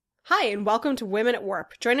Hi, and welcome to Women at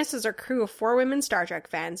Warp. Join us as our crew of 4 women Star Trek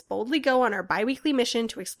fans boldly go on our bi-weekly mission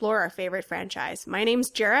to explore our favorite franchise. My name's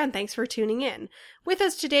Jaylah, and thanks for tuning in. With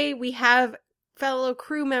us today, we have fellow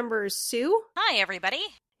crew members Sue. Hi, everybody.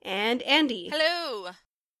 And Andy. Hello.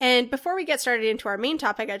 And before we get started into our main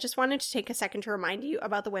topic, I just wanted to take a second to remind you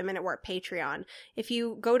about the Women at Warp Patreon. If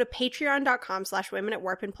you go to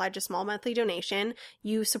patreon.com/womenatwarp and pledge a small monthly donation,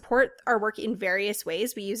 you support our work in various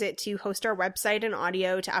ways. We use it to host our website and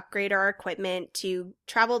audio, to upgrade our equipment, to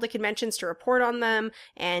travel to conventions to report on them,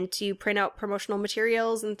 and to print out promotional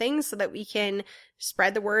materials and things so that we can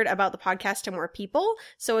spread the word about the podcast to more people.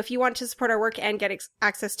 So if you want to support our work and get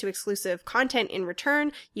access to exclusive content in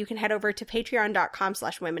return, you can head over to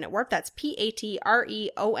patreon.com/womenatwarp. That's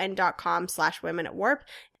patreon.com/womenatwarp.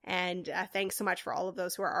 And thanks so much for all of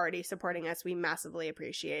those who are already supporting us. We massively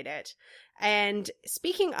appreciate it. And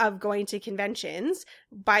speaking of going to conventions,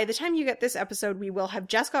 by the time you get this episode, we will have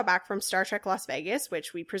just got back from Star Trek Las Vegas,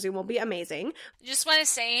 which we presume will be amazing. Just want to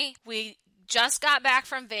say, we just got back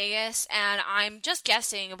from Vegas, and I'm just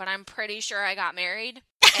guessing, but I'm pretty sure I got married.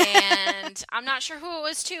 And I'm not sure who it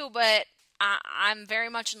was to, but I'm very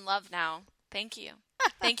much in love now. Thank you.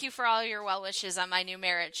 Thank you for all your well wishes on my new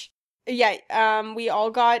marriage. Yeah, we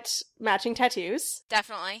all got matching tattoos.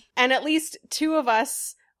 Definitely. And at least 2 of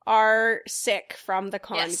us are sick from the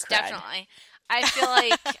con Yes, crud. Definitely. I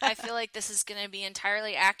feel like this is going to be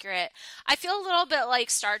entirely accurate. I feel a little bit like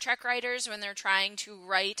Star Trek writers when they're trying to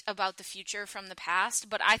write about the future from the past,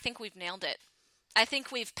 but I think we've nailed it. I think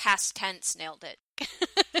we've past tense nailed it.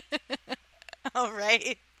 All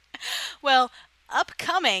right. Well,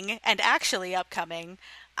 upcoming,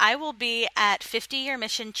 I will be at 50-Year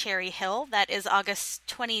Mission Cherry Hill. That is August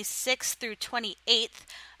 26th through 28th,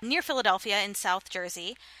 near Philadelphia in South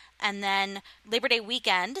Jersey. And then Labor Day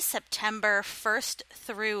weekend, September 1st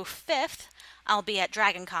through 5th, I'll be at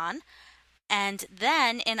DragonCon. And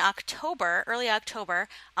then in October, early October,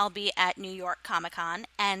 I'll be at New York Comic Con.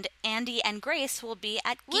 And Andy and Grace will be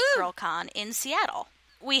at Geek Girl Con in Seattle.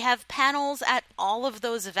 We have panels at all of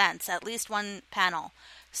those events, at least one panel.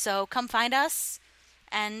 So come find us,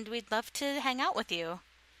 and we'd love to hang out with you.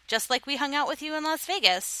 Just like we hung out with you in Las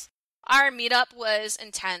Vegas. Our meetup was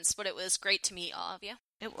intense, but it was great to meet all of you.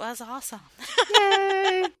 It was awesome.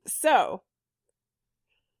 Yay! So,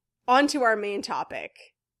 on to our main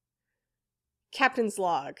topic. Captain's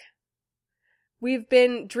Log. We've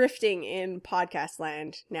been drifting in podcast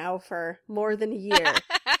land now for more than a year.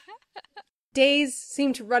 Days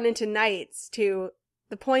seem to run into nights to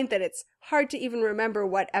the point that it's hard to even remember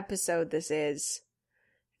what episode this is.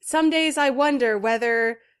 Some days I wonder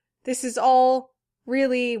whether this is all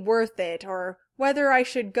really worth it, or whether I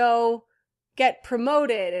should go get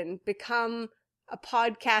promoted and become a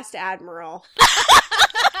podcast admiral.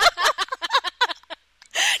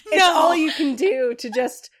 It's all you can do to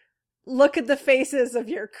just look at the faces of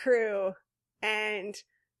your crew and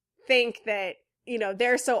think that, you know,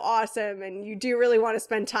 they're so awesome and you do really want to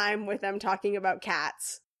spend time with them talking about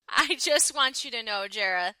cats. I just want you to know,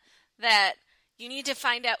 Jara, that you need to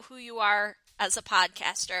find out who you are as a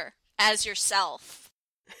podcaster, as yourself.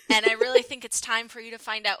 And I really think it's time for you to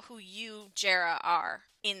find out who you, Jara, are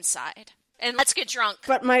inside. And let's get drunk.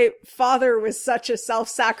 But my father was such a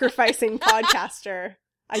self-sacrificing podcaster.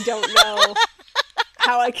 I don't know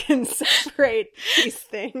how I can separate these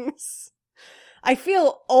things. I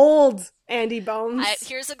feel old, Andy Bones.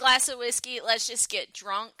 Here's a glass of whiskey. Let's just get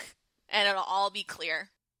drunk, and it'll all be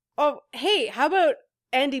clear. Oh, hey, how about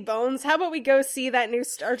Andy Bones? How about we go see that new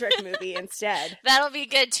Star Trek movie instead? That'll be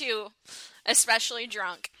good, too. Especially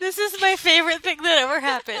drunk. This is my favorite thing that ever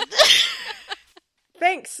happened.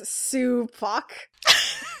 Thanks, Sue Puck.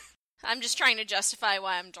 I'm just trying to justify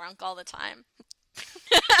why I'm drunk all the time.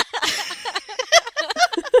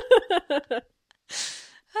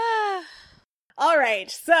 All right,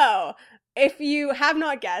 so if you have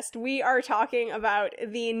not guessed, we are talking about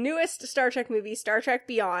the newest Star Trek movie, Star Trek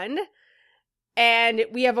Beyond. And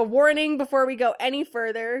we have a warning before we go any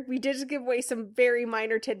further. We did just give away some very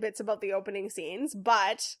minor tidbits about the opening scenes,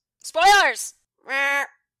 but... Spoilers!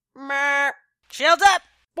 Shields up!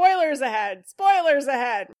 Spoilers ahead! Spoilers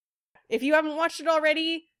ahead! If you haven't watched it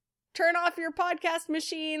already, turn off your podcast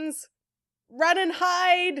machines, run and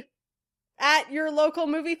hide at your local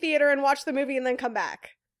movie theater and watch the movie and then come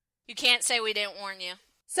back. You can't say we didn't warn you.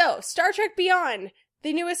 So, Star Trek Beyond,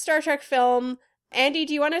 the newest Star Trek film. Andy,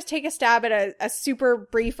 do you want to take a stab at a super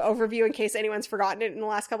brief overview in case anyone's forgotten it in the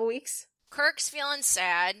last couple weeks? Kirk's feeling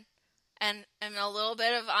sad and a little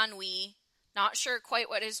bit of ennui, not sure quite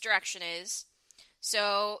what his direction is.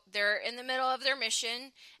 So they're in the middle of their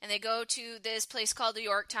mission, and they go to this place called the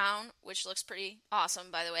Yorktown, which looks pretty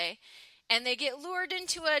awesome, by the way. And they get lured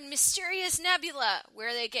into a mysterious nebula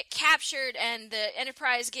where they get captured, and the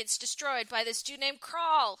Enterprise gets destroyed by this dude named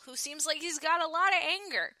Crawl, who seems like he's got a lot of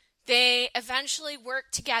anger. They eventually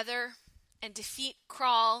work together and defeat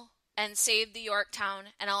Crawl and save the Yorktown,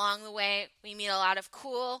 and along the way we meet a lot of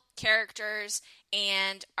cool characters,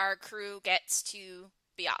 and our crew gets to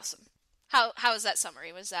be awesome. How is that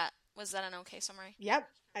summary? Was that an okay summary? Yep,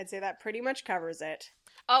 I'd say that pretty much covers it.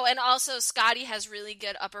 Oh, and also Scotty has really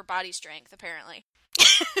good upper body strength, apparently.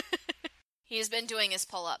 He's been doing his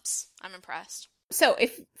pull-ups. I'm impressed. So,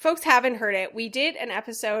 if folks haven't heard it, we did an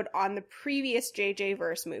episode on the previous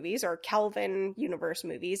JJ-verse movies, or Kelvin Universe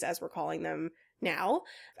movies, as we're calling them now,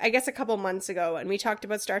 I guess a couple months ago, and we talked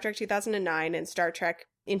about Star Trek 2009 and Star Trek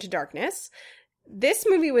Into Darkness. This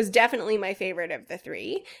movie was definitely my favorite of the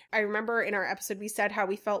three. I remember in our episode we said how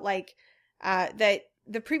we felt like that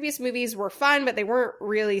the previous movies were fun, but they weren't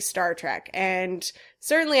really Star Trek. And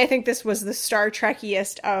certainly I think this was the Star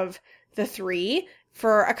Trekkiest of the three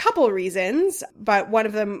for a couple reasons, but one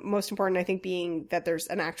of them most important, I think, being that there's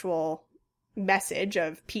an actual message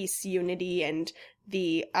of peace, unity, and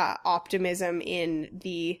the optimism in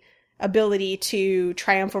the ability to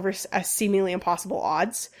triumph over a seemingly impossible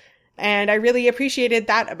odds. And I really appreciated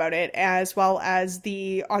that about it, as well as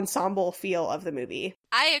the ensemble feel of the movie.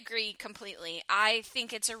 I agree completely. I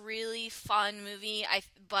think it's a really fun movie,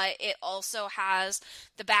 but it also has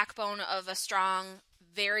the backbone of a strong,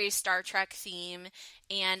 very Star Trek theme,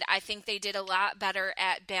 and I think they did a lot better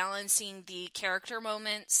at balancing the character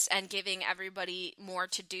moments and giving everybody more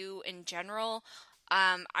to do in general.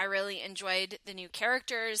 I really enjoyed the new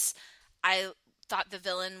characters. I thought the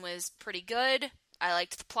villain was pretty good. I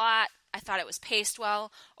liked the plot. I thought it was paced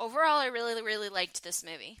well. Overall, I really, really liked this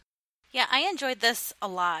movie. Yeah, I enjoyed this a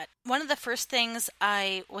lot. One of the first things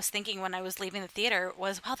I was thinking when I was leaving the theater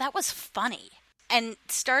was, wow, that was funny. And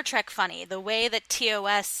Star Trek funny, the way that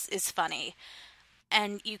TOS is funny.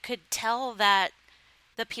 And you could tell that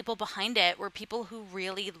the people behind it were people who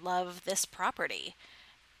really love this property.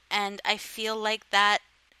 And I feel like that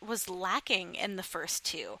was lacking in the first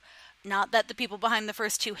two. Not that the people behind the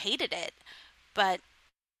first two hated it, but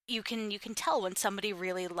you can tell when somebody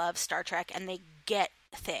really loves Star Trek and they get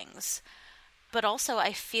things. But also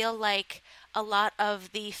I feel like a lot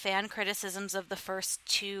of the fan criticisms of the first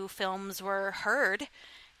two films were heard,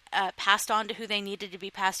 passed on to who they needed to be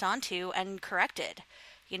passed on to, and corrected.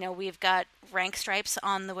 You know, we've got rank stripes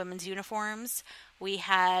on the women's uniforms. We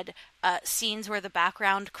had scenes where the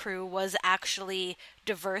background crew was actually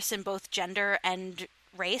diverse in both gender and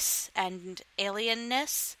race and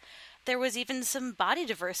alienness. There was even some body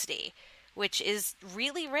diversity, which is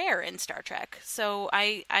really rare in Star Trek. So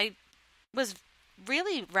I was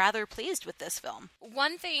really rather pleased with this film.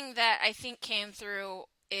 One thing that I think came through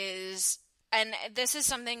is, and this is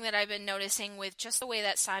something that I've been noticing with just the way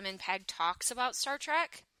that Simon Pegg talks about Star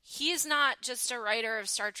Trek. He is not just a writer of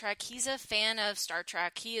Star Trek, he's a fan of Star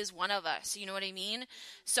Trek. He is one of us, you know what I mean?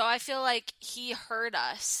 So I feel like he heard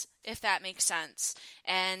us, if that makes sense.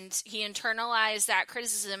 And he internalized that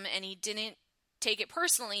criticism, and he didn't take it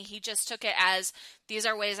personally. He just took it as, these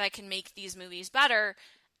are ways I can make these movies better.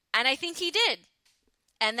 And I think he did.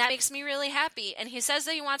 And that makes me really happy. And he says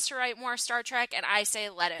that he wants to write more Star Trek, and I say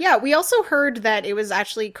let him. Yeah, we also heard that it was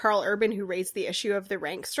actually Carl Urban who raised the issue of the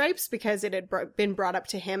rank stripes because it had been brought up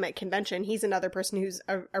to him at convention. He's another person who's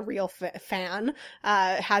a real fan,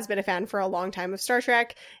 has been a fan for a long time of Star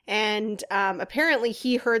Trek. And apparently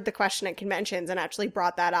he heard the question at conventions and actually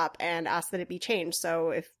brought that up and asked that it be changed.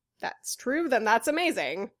 So if that's true, then that's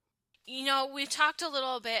amazing. You know, we've talked a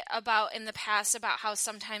little bit about in the past about how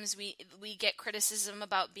sometimes we get criticism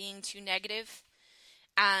about being too negative,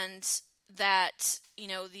 and that, you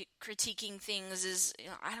know, the critiquing things is, you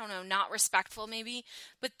know, I don't know, not respectful maybe,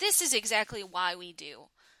 but this is exactly why we do.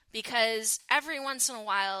 Because every once in a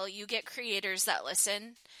while you get creators that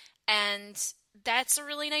listen, and that's a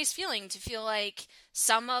really nice feeling to feel like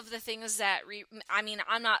some of the things that, I mean,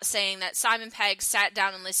 I'm not saying that Simon Pegg sat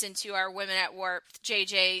down and listened to our Women at Warp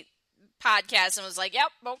JJ podcast and was like,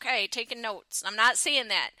 yep, okay, taking notes. I'm not saying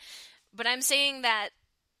that. But I'm saying that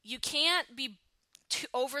you can't be too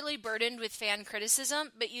overly burdened with fan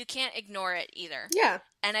criticism, but you can't ignore it either. Yeah.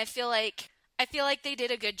 And I feel like they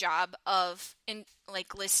did a good job of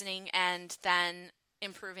listening and then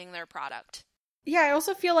improving their product. Yeah, I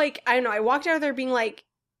also feel like, I don't know, I walked out of there being like,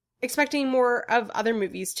 expecting more of other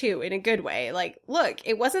movies too, in a good way. Like, look,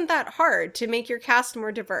 it wasn't that hard to make your cast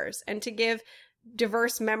more diverse and to give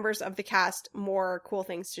diverse members of the cast more cool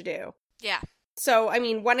things to do. Yeah. So, I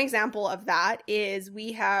mean, one example of that is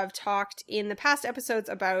we have talked in the past episodes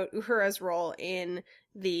about Uhura's role in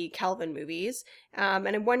the Kelvin movies. And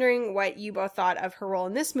I'm wondering what you both thought of her role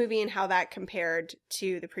in this movie and how that compared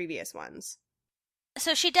to the previous ones.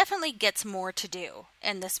 So she definitely gets more to do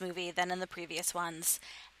in this movie than in the previous ones.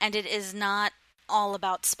 And it is not all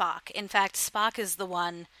about Spock. In fact, Spock is the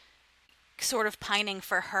one sort of pining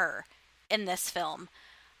for her in this film,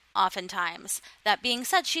 oftentimes. That being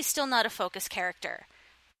said, she's still not a focus character.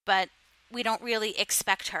 But we don't really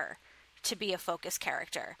expect her to be a focus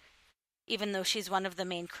character, even though she's one of the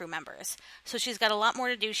main crew members. So she's got a lot more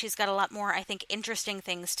to do. She's got a lot more, I think, interesting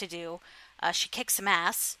things to do. She kicks some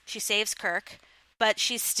ass. She saves Kirk. But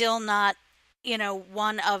she's still not,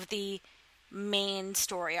 one of the main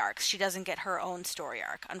story arcs. She doesn't get her own story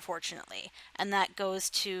arc, unfortunately. And that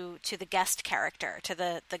goes to the guest character, to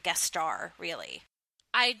the guest star, really.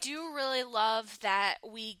 I do really love that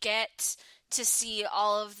we get to see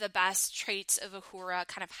all of the best traits of Uhura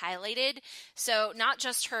kind of highlighted. So not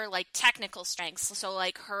just her technical strengths, so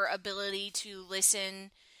her ability to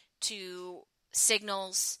listen to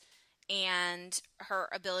signals and her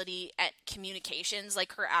ability at communications,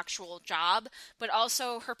 her actual job, but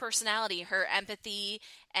also her personality, her empathy,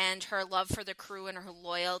 and her love for the crew and her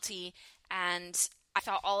loyalty. And I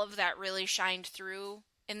thought all of that really shined through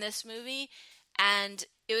in this movie. And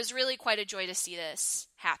it was really quite a joy to see this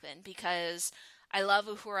happen because I love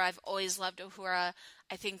Uhura. I've always loved Uhura.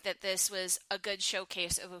 I think that this was a good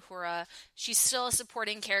showcase of Uhura. She's still a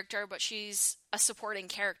supporting character, but she's a supporting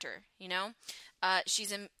character,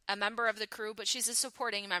 She's a member of the crew, but she's a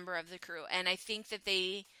supporting member of the crew. And I think that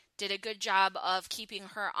they did a good job of keeping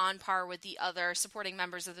her on par with the other supporting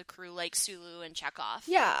members of the crew like Sulu and Chekhov.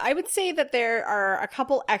 Yeah, I would say that there are a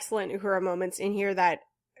couple excellent Uhura moments in here that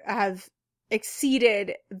have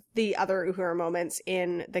exceeded the other Uhura moments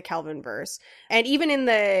in the Kelvin verse. And even in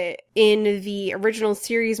the original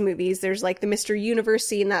series movies, there's the Mr. Universe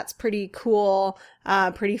scene that's pretty cool,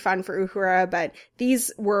 pretty fun for Uhura, but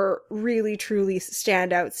these were really truly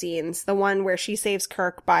standout scenes. The one where she saves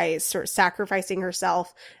Kirk by sort of sacrificing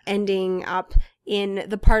herself, ending up in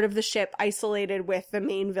the part of the ship isolated with the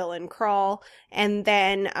main villain Krall, and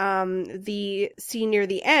then the scene near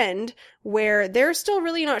the end where they're still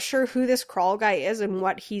really not sure who this Krall guy is and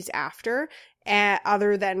what he's after,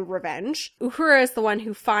 other than revenge. Uhura is the one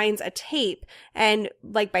who finds a tape, and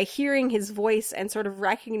by hearing his voice and sort of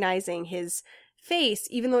recognizing his face,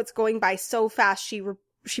 even though it's going by so fast,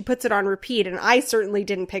 she puts it on repeat, and I certainly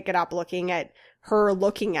didn't pick it up looking at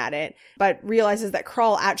it, but realizes that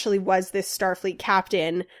Krall actually was this Starfleet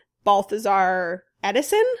captain, Balthazar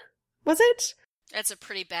Edison, was it? That's a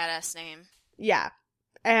pretty badass name. Yeah.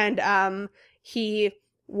 And he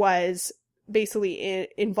was basically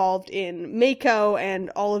involved in Mako and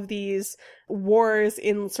all of these wars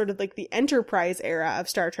in sort of the Enterprise era of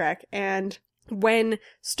Star Trek. And when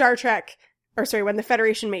when the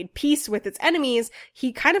Federation made peace with its enemies,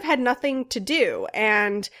 he kind of had nothing to do,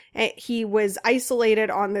 and he was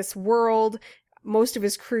isolated on this world. Most of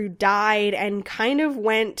his crew died and kind of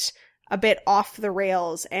went a bit off the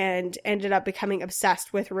rails and ended up becoming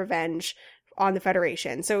obsessed with revenge on the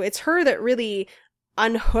Federation. So it's her that really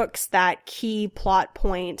unhooks that key plot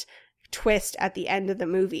point twist at the end of the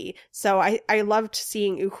movie. So I loved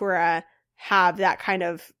seeing Uhura have that kind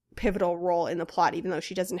of pivotal role in the plot, even though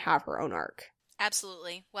she doesn't have her own arc.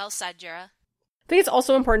 Absolutely. Well said, Jaylah. I think it's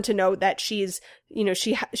also important to note that she's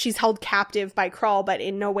held captive by Krall, but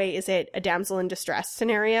in no way is it a damsel in distress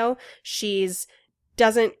scenario. She's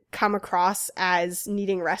doesn't come across as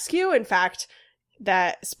needing rescue. In fact,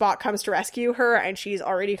 that Spock comes to rescue her and she's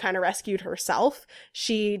already kind of rescued herself.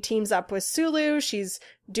 She teams up with Sulu. She's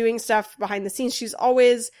doing stuff behind the scenes. She's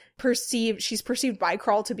perceived by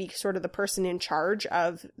Krall to be sort of the person in charge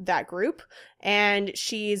of that group. And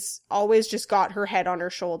she's always just got her head on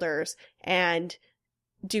her shoulders and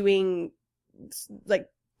doing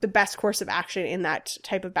the best course of action in that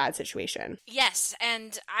type of bad situation. Yes.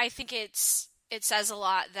 And I think it says a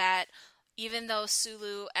lot that even though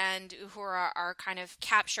Sulu and Uhura are kind of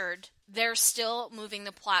captured, they're still moving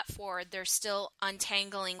the plot forward. They're still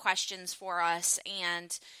untangling questions for us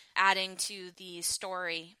and adding to the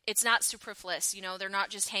story. It's not superfluous, they're not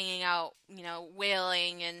just hanging out,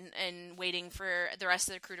 wailing and waiting for the rest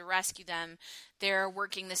of the crew to rescue them. They're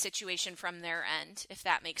working the situation from their end, if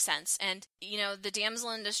that makes sense. And, the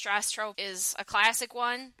damsel in distress trope is a classic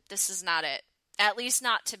one. This is not it. At least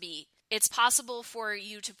not to be. It's possible for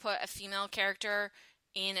you to put a female character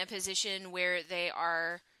in a position where they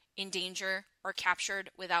are in danger or captured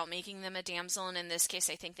without making them a damsel, and in this case,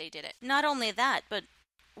 I think they did it. Not only that, but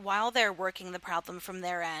while they're working the problem from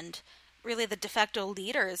their end, really the de facto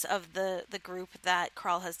leaders of the group that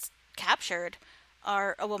Krall has captured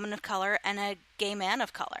are a woman of color and a gay man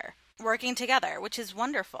of color working together, which is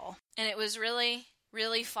wonderful. And it was really,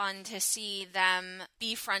 really fun to see them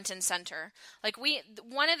be front and center. Like,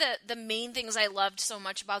 one of the main things I loved so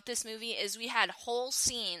much about this movie is we had whole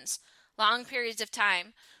scenes, long periods of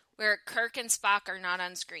time, where Kirk and Spock are not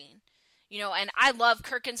on screen. You know, and I love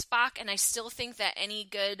Kirk and Spock, and I still think that any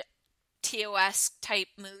good TOS type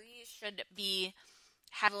movie should be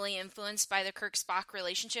heavily influenced by the Kirk-Spock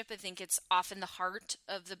relationship. I think it's often the heart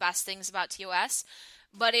of the best things about TOS.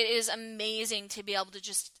 But it is amazing to be able to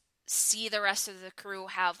just see the rest of the crew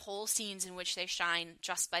have whole scenes in which they shine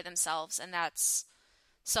just by themselves, and that's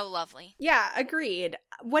so lovely. Yeah, agreed.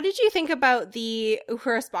 What did you think about the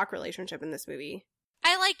Uhura-Spock relationship in this movie?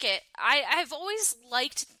 I like it. I've always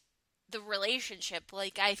liked the relationship.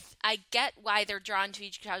 Like, I get why they're drawn to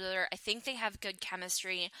each other. I think they have good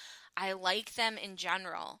chemistry. I like them in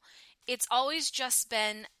general. It's always just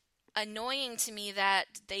been annoying to me that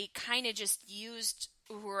they kind of just used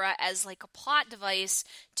Uhura as like a plot device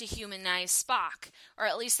to humanize Spock, or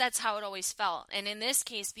at least that's how it always felt. And in this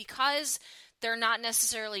case, because they're not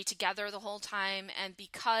necessarily together the whole time, and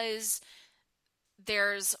because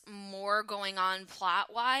there's more going on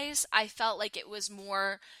plot-wise, I felt like it was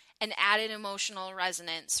more an added emotional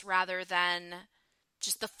resonance rather than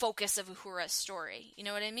just the focus of Uhura's story. You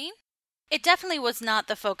know what I mean? It definitely was not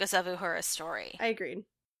the focus of Uhura's story. I agreed.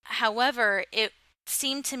 However, it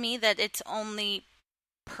seemed to me that its only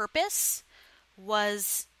purpose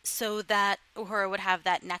was so that Uhura would have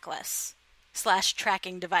that necklace /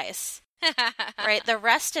 tracking device. Right? The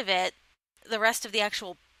rest of it, the rest of the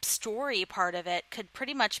actual story part of it could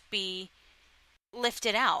pretty much be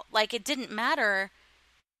lifted out. Like, it didn't matter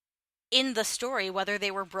in the story whether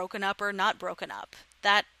they were broken up or not broken up.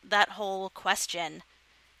 That whole question,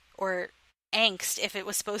 or angst, if it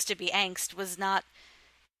was supposed to be angst, was not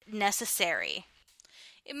necessary.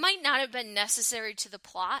 It might not have been necessary to the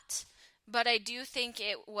plot, but I do think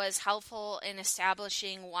it was helpful in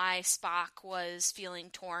establishing why Spock was feeling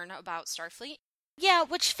torn about Starfleet. Yeah,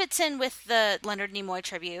 which fits in with the Leonard Nimoy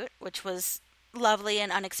tribute, which was lovely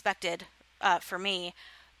and unexpected for me.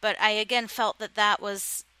 But I again felt that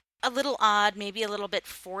was a little odd, maybe a little bit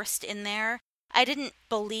forced in there. I didn't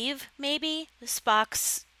believe, maybe,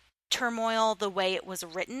 Spock's turmoil the way it was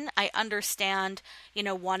written. I understand,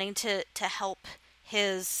 wanting to help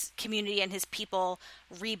his community and his people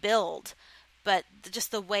rebuild, but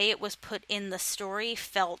just the way it was put in the story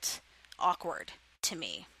felt awkward to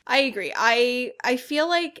me. I agree. I feel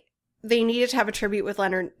like they needed to have a tribute with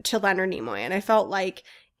Leonard Nimoy, and I felt like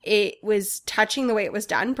it was touching the way it was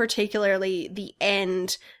done, particularly the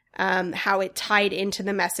end, how it tied into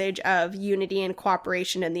the message of unity and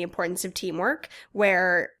cooperation and the importance of teamwork,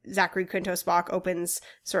 where Zachary Quinto Spock opens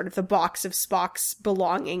sort of the box of Spock's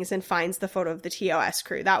belongings and finds the photo of the TOS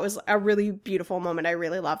crew. That was a really beautiful moment. I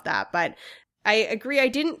really loved that. But I agree, I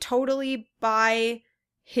didn't totally buy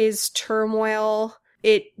his turmoil.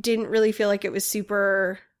 It didn't really feel like it was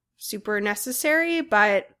super, super necessary,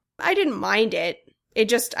 but I didn't mind it.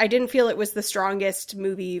 I didn't feel it was the strongest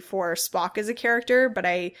movie for Spock as a character, but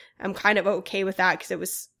I am kind of okay with that because it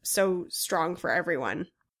was so strong for everyone.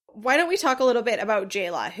 Why don't we talk a little bit about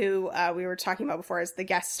Jaylah, who we were talking about before as the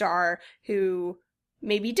guest star, who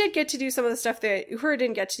maybe did get to do some of the stuff that Uhura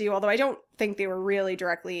didn't get to do, although I don't think they were really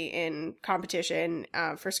directly in competition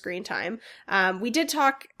for screen time. We did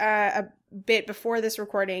talk a bit before this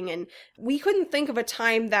recording, and we couldn't think of a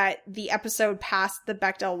time that the episode passed the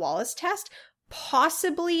Bechdel-Wallace test,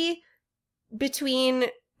 possibly between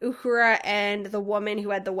Uhura and the woman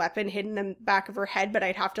who had the weapon hidden in the back of her head, but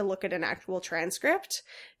I'd have to look at an actual transcript,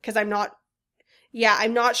 because I'm not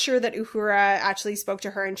sure that Uhura actually spoke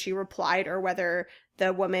to her and she replied, or whether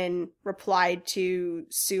the woman replied to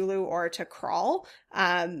Sulu or to Krall.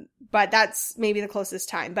 But that's maybe the closest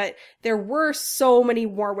time. But there were so many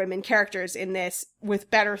more women characters in this with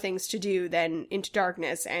better things to do than Into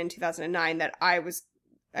Darkness and 2009 that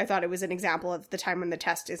I thought it was an example of the time when the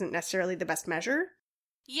test isn't necessarily the best measure.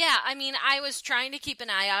 Yeah, I mean, I was trying to keep an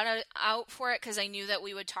eye out for it because I knew that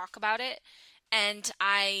we would talk about it. And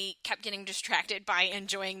I kept getting distracted by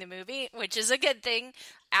enjoying the movie, which is a good thing.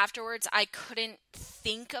 Afterwards, I couldn't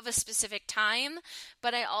think of a specific time,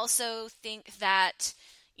 but I also think that,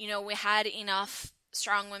 we had enough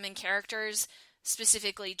strong women characters,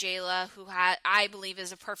 specifically Jaylah, who I believe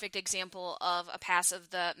is a perfect example of a pass of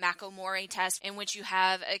the Mako-Mori test, in which you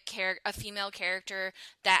have a female character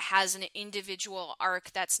that has an individual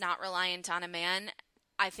arc that's not reliant on a man.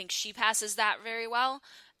 I think she passes that very well.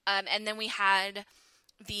 And then we had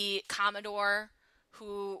the Commodore,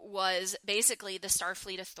 who was basically the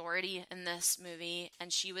Starfleet Authority in this movie,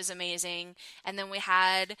 and she was amazing. And then we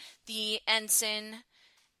had the ensign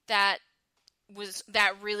that was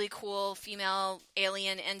that really cool female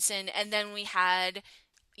alien ensign, and then we had,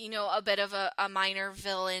 a bit of a minor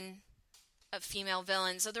villain, a female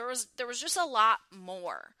villain. So there was just a lot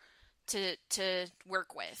more to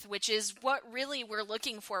work with, which is what really we're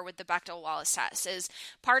looking for with the Bechdel-Wallace test. Is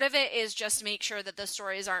part of it is just to make sure that the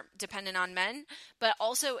stories aren't dependent on men, but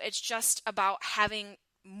also it's just about having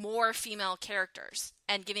more female characters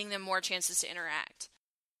and giving them more chances to interact.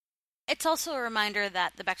 It's also a reminder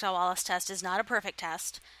that the Bechdel-Wallace test is not a perfect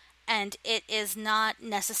test, and it is not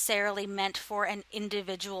necessarily meant for an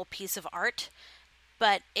individual piece of art,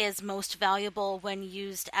 but is most valuable when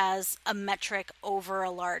used as a metric over a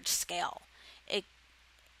large scale. It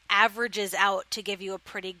averages out to give you a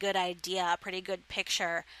pretty good idea, a pretty good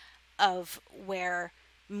picture of where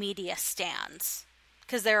media stands.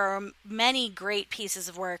 Because there are many great pieces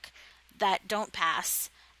of work that don't pass,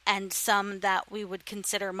 and some that we would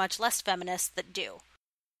consider much less feminist that do.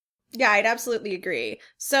 Yeah, I'd absolutely agree.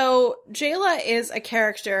 So, Jaylah is a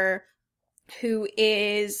character who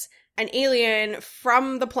is an alien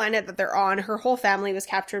from the planet that they're on. Her whole family was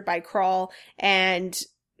captured by Krull, and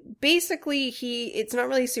basically it's not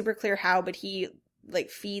really super clear how, but he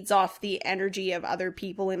feeds off the energy of other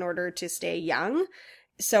people in order to stay young.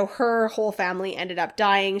 So her whole family ended up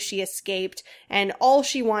dying. She escaped, and all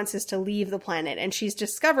she wants is to leave the planet. And she's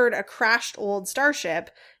discovered a crashed old starship,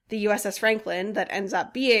 the USS Franklin, that ends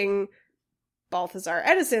up being Balthazar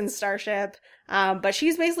Edison's starship. But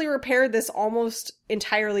she's basically repaired this almost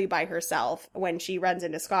entirely by herself when she runs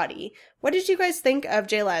into Scotty. What did you guys think of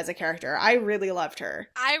Jaylah as a character? I really loved her.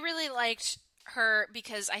 I really liked her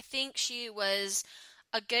because I think she was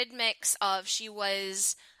a good mix of, she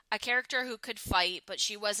was a character who could fight, but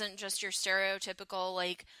she wasn't just your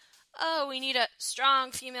stereotypical, oh, we need a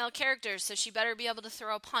strong female character, so she better be able to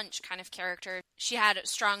throw a punch kind of character. She had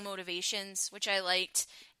strong motivations, which I liked,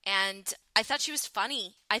 and I thought she was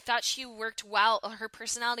funny. I thought she worked well. Her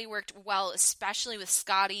personality worked well, especially with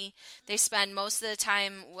Scotty. They spend most of the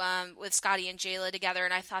time with Scotty and Jaylah together,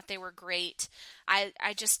 and I thought they were great. I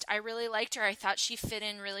really liked her. I thought she fit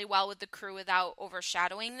in really well with the crew without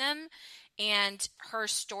overshadowing them, and her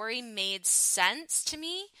story made sense to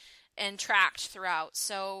me and tracked throughout.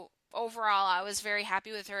 So overall, I was very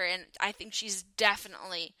happy with her, and I think she's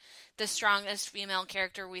definitely the strongest female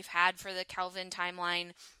character we've had for the Kelvin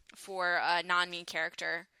timeline for a non-main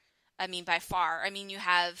character. I mean, by far. I mean, you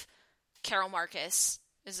have Carol Marcus.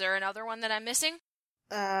 Is there another one that I'm missing?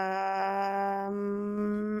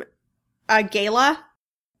 Gayla,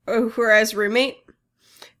 Uhura's roommate.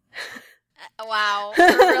 Wow,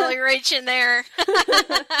 we're really reaching there.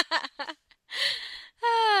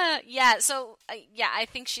 I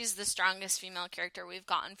think she's the strongest female character we've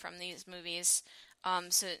gotten from these movies.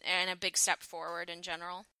 And a big step forward in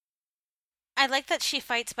general. I like that she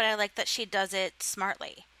fights, but I like that she does it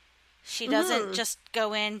smartly. She doesn't just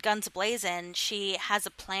go in guns blazing. She has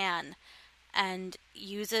a plan and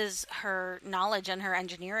uses her knowledge and her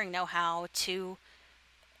engineering know-how to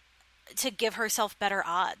give herself better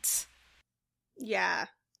odds. Yeah,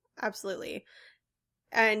 absolutely.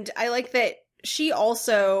 And I like that she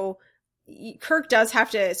also, Kirk does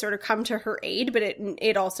have to sort of come to her aid, but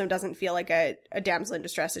it also doesn't feel like a damsel in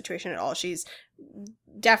distress situation at all. She's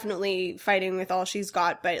definitely fighting with all she's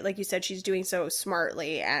got, but like you said, she's doing so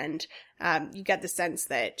smartly, and you get the sense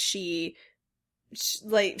that she's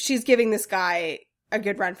giving this guy a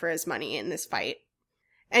good run for his money in this fight.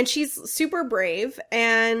 And she's super brave,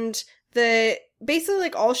 and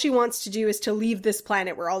basically all she wants to do is to leave this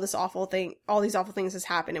planet where all these awful things has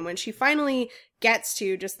happened. And when she finally gets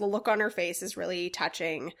to, just the look on her face is really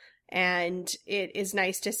touching. And it is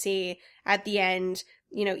nice to see at the end,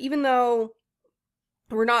 even though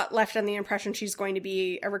we're not left on the impression she's going to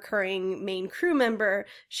be a recurring main crew member,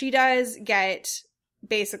 she does get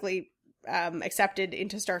basically accepted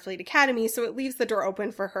into Starfleet Academy, so it leaves the door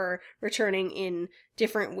open for her returning in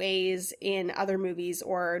different ways in other movies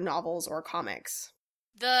or novels or comics.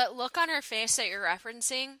 The look on her face that you're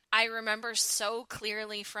referencing, I remember so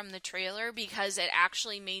clearly from the trailer because it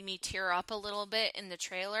actually made me tear up a little bit in the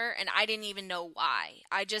trailer, and I didn't even know why.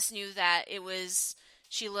 I just knew that it was,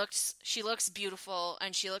 she looks beautiful,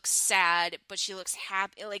 and she looks sad, but she looks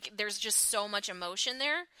happy. There's just so much emotion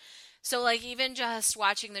there. So, even just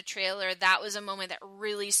watching the trailer, that was a moment that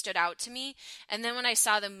really stood out to me. And then when I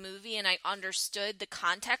saw the movie and I understood the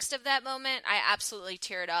context of that moment, I absolutely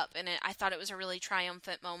teared up. And I thought it was a really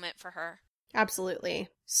triumphant moment for her. Absolutely.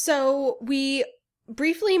 So, we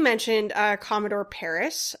briefly mentioned Commodore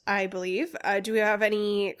Paris, I believe. Do we have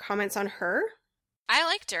any comments on her? I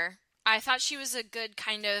liked her. I thought she was a good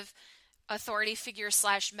kind of authority figure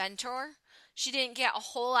 / mentor. She didn't get a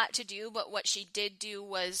whole lot to do, but what she did do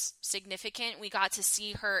was significant. We got to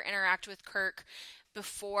see her interact with Kirk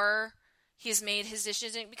before he's made his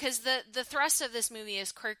decision, because the thrust of this movie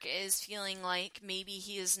is Kirk is feeling like maybe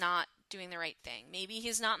he is not doing the right thing. Maybe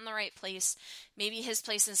he's not in the right place. Maybe his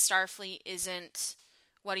place in Starfleet isn't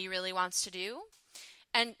what he really wants to do.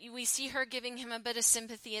 And we see her giving him a bit of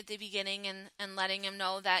sympathy at the beginning and letting him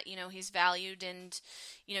know that, he's valued and,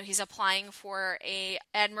 he's applying for a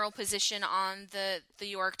admiral position on the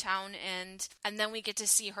Yorktown. And then we get to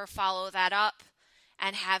see her follow that up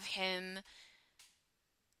and have him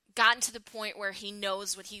gotten to the point where he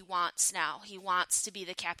knows what he wants now. He wants to be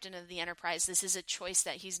the captain of the Enterprise. This is a choice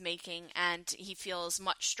that he's making, and he feels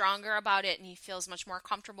much stronger about it, and he feels much more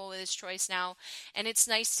comfortable with his choice now. And it's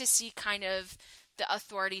nice to see kind of the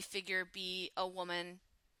authority figure be a woman,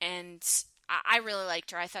 and I really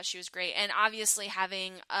liked her. I thought she was great. And obviously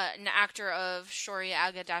having an actor of Shoria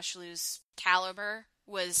Agudashloo's caliber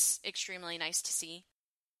was extremely nice to see.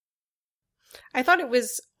 I thought it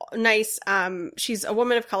was nice. She's a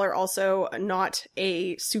woman of color, also not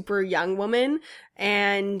a super young woman,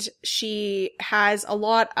 and she has a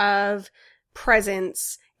lot of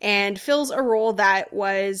presence and fills a role that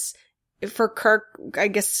was, for Kirk, I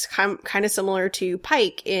guess, kind of similar to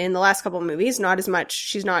Pike in the last couple of movies.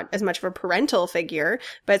 She's not as much of a parental figure,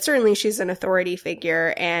 but certainly she's an authority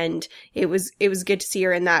figure, and it was good to see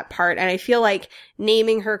her in that part. And I feel like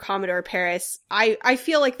naming her Commodore Paris, I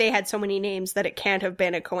feel like they had so many names that it can't have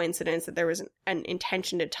been a coincidence that there was an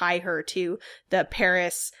intention to tie her to the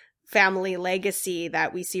Paris family legacy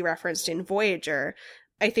that we see referenced in Voyager.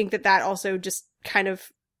 I think that also just kind of,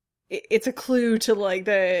 it's a clue to like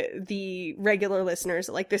the regular listeners,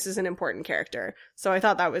 like this is an important character. So I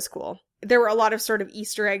thought that was cool. There were a lot of sort of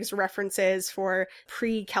Easter eggs references for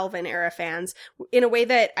pre-Kelvin era fans in a way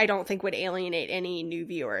that I don't think would alienate any new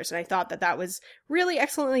viewers. And I thought that was really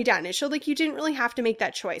excellently done. It showed like you didn't really have to make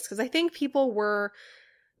that choice, because I think people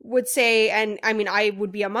would say, and I mean, I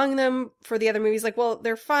would be among them for the other movies, like, well,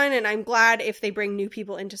 they're fun and I'm glad if they bring new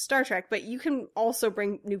people into Star Trek, but you can also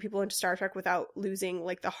bring new people into Star Trek without losing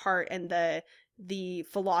like the heart and the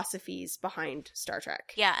philosophies behind Star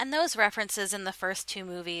Trek. Yeah, and those references in the first two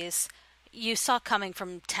movies you saw coming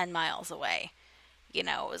from 10 miles away. It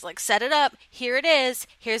was like, set it up, here it is,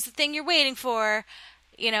 here's the thing you're waiting for,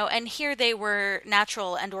 and here they were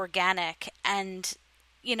natural and organic, and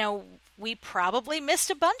we probably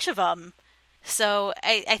missed a bunch of them. So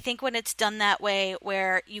I think when it's done that way,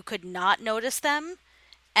 where you could not notice them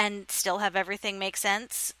and still have everything make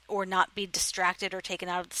sense or not be distracted or taken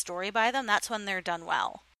out of the story by them, that's when they're done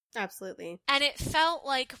well. Absolutely. And it felt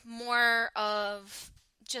like more of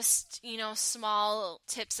just, small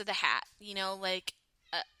tips of the hat, like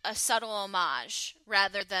a subtle homage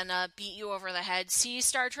rather than a beat you over the head. See,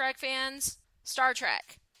 Star Trek fans? Star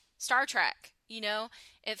Trek.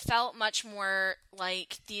 It felt much more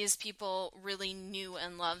like these people really knew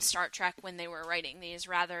and loved Star Trek when they were writing these,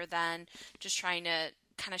 rather than just trying to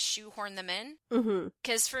kind of shoehorn them in.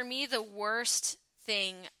 Because for me, the worst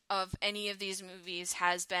thing of any of these movies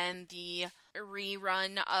has been the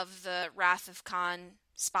rerun of the Wrath of Khan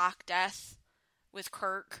Spock death with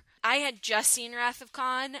Kirk. I had just seen Wrath of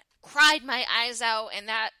Khan, cried my eyes out, and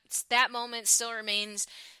that moment still remains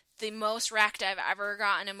the most wrecked I've ever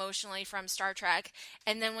gotten emotionally from Star Trek.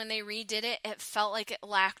 And then when they redid it, it felt like it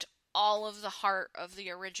lacked all of the heart of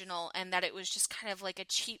the original, and that it was just kind of like a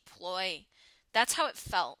cheap ploy. That's how it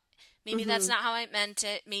felt. Maybe that's not how I meant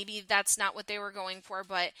it. Maybe that's not what they were going for.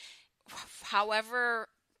 But however,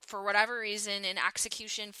 for whatever reason, in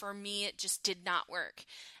execution, for me, it just did not work.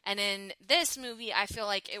 And in this movie, I feel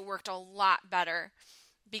like it worked a lot better,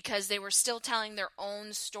 because they were still telling their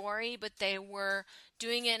own story, but they were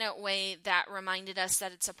doing it in a way that reminded us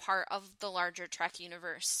that it's a part of the larger Trek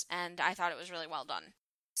universe, and I thought it was really well done.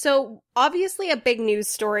 So obviously a big news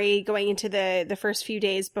story going into the first few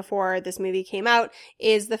days before this movie came out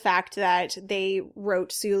is the fact that they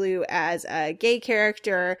wrote Sulu as a gay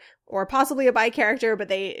character, or possibly a bi character,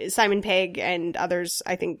 but Simon Pegg and others,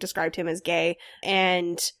 I think, described him as gay,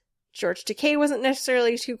 and George Takei wasn't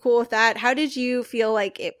necessarily too cool with that. How did you feel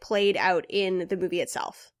like it played out in the movie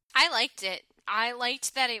itself? I liked it. I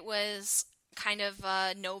liked that it was kind of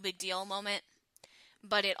a no big deal moment,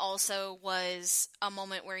 but it also was a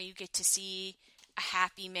moment where you get to see a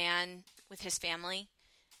happy man with his family.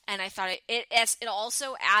 And I thought it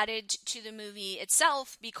also added to the movie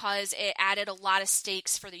itself, because it added a lot of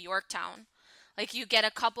stakes for the Yorktown. Like, you get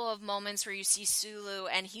a couple of moments where you see Sulu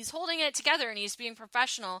and he's holding it together and he's being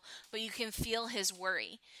professional, but you can feel his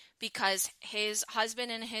worry because his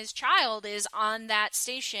husband and his child is on that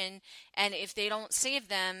station, and if they don't save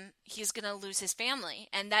them, he's going to lose his family.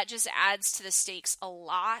 And that just adds to the stakes a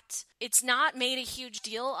lot. It's not made a huge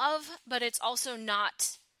deal of, but it's also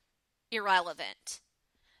not irrelevant.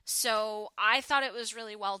 So I thought it was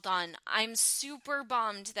really well done. I'm super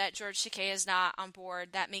bummed that George Takei is not on board.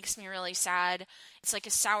 That makes me really sad. It's like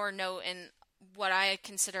a sour note in what I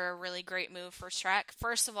consider a really great move for Shrek.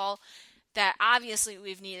 First of all, that obviously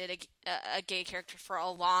we've needed a gay character for a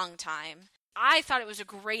long time. I thought it was a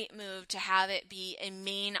great move to have it be a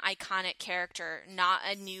main iconic character, not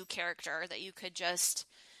a new character that you could just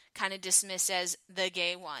kind of dismiss as the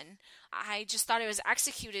gay one. I just thought it was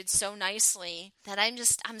executed so nicely that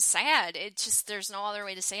I'm sad. There's no other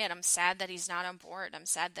way to say it. I'm sad that he's not on board. I'm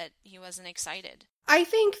sad that he wasn't excited. I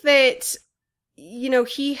think that,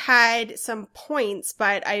 he had some points,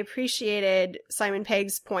 but I appreciated Simon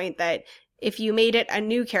Pegg's point that if you made it a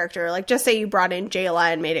new character, like just say you brought in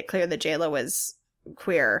Jaylah and made it clear that Jaylah was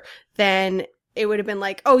queer, then it would have been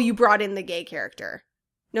like, oh, you brought in the gay character.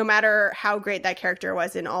 No matter how great that character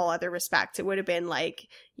was in all other respects, it would have been like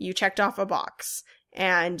you checked off a box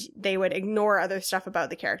and they would ignore other stuff about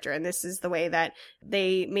the character. And this is the way that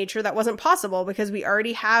they made sure that wasn't possible because we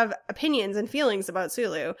already have opinions and feelings about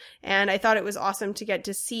Sulu. And I thought it was awesome to get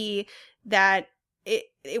to see that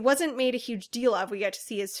it wasn't made a huge deal of. We get to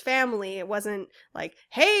see his family. It wasn't like,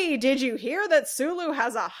 hey, did you hear that Sulu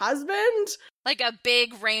has a husband? Like a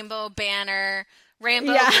big rainbow banner.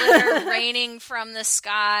 Rainbow glitter raining from the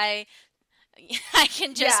sky. I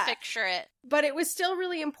can just picture it. But it was still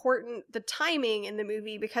really important, the timing in the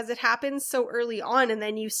movie, because it happens so early on, and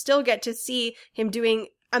then you still get to see him doing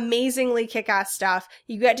amazingly kick-ass stuff.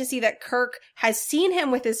 You get to see that Kirk has seen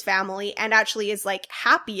him with his family and actually is like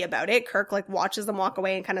happy about it. Kirk like watches them walk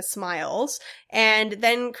away and kind of smiles. And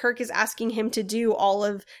then Kirk is asking him to do all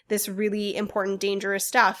of this really important, dangerous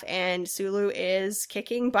stuff. And Sulu is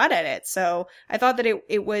kicking butt at it. So I thought that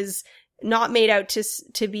it was not made out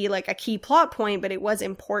to be like a key plot point, but it was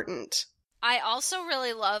important. I also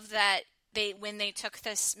really love that when they took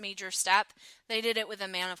this major step, they did it with a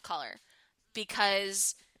man of color.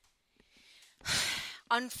 Because,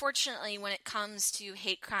 unfortunately, when it comes to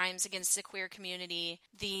hate crimes against the queer community,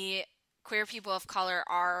 the queer people of color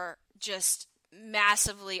are just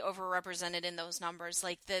massively overrepresented in those numbers.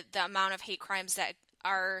 Like, the amount of hate crimes that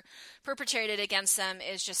are perpetrated against them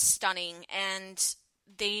is just stunning, and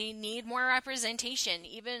they need more representation.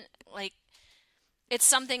 Even, like, it's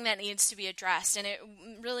something that needs to be addressed, and it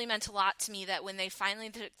really meant a lot to me that when they finally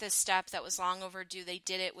took this step that was long overdue, they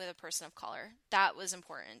did it with a person of color. That was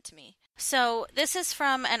important to me. So this is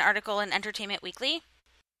from an article in Entertainment Weekly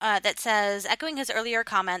that says, echoing his earlier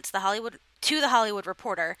comments, to the Hollywood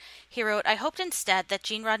Reporter, he wrote, "I hoped instead that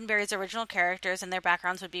Gene Roddenberry's original characters and their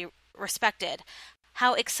backgrounds would be respected.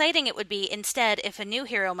 How exciting it would be instead if a new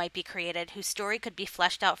hero might be created whose story could be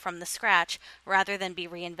fleshed out from the scratch rather than be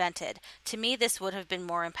reinvented. To me, this would have been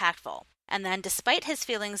more impactful." And then, despite his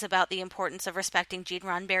feelings about the importance of respecting Gene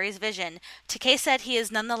Roddenberry's vision, Takei said he is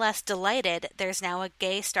nonetheless delighted there's now a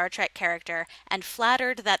gay Star Trek character and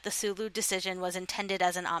flattered that the Sulu decision was intended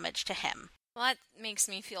as an homage to him. Well, that makes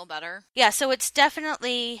me feel better. Yeah, so it's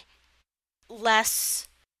definitely less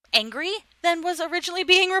angry than was originally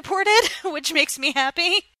being reported, which makes me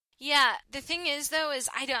happy. Yeah, the thing is, though, is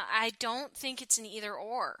I don't think it's an either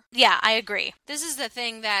or. Yeah, I agree. This is the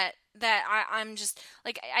thing that I'm just,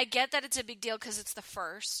 like, I get that it's a big deal because it's the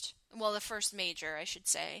first major, I should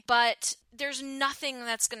say. But there's nothing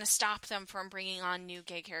that's going to stop them from bringing on new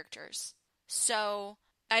gay characters. So,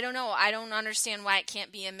 I don't know. I don't understand why it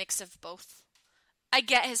can't be a mix of both. I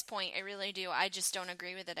get his point, I really do. I just don't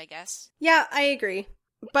agree with it, I guess. Yeah, I agree.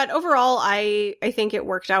 But overall, I think it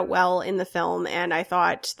worked out well in the film, and I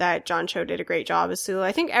thought that John Cho did a great job as Sulu.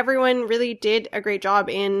 I think everyone really did a great job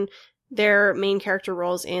in their main character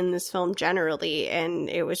roles in this film generally, and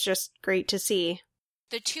it was just great to see.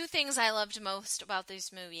 The two things I loved most about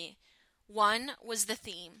this movie, one was the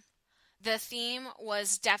theme. The theme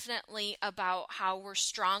was definitely about how we're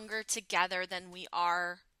stronger together than we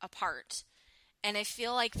are apart. And I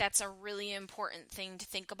feel like that's a really important thing to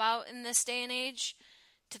think about in this day and age.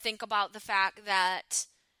 To think about the fact that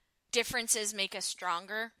differences make us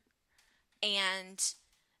stronger and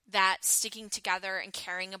that sticking together and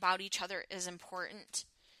caring about each other is important.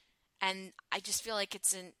 And I just feel like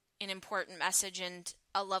it's an important message and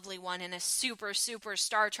a lovely one and a super, super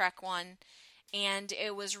Star Trek one. And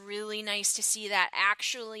it was really nice to see that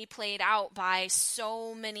actually played out by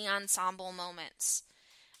so many ensemble moments.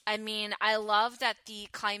 I mean, I love that the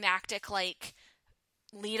climactic, like,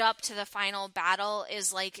 lead up to the final battle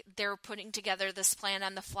is like they're putting together this plan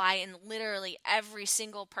on the fly, and literally every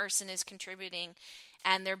single person is contributing,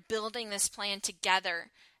 and they're building this plan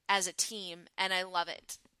together as a team, and I love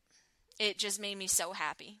it. It just made me so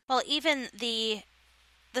happy. Well, even the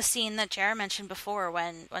scene that Jared mentioned before,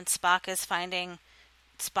 when Spock is finding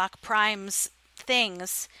Spock Prime's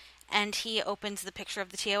things, and he opens the picture of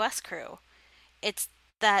the TOS crew. It's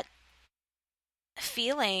that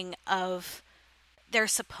feeling of they're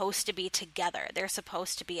supposed to be together. They're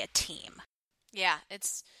supposed to be a team. Yeah,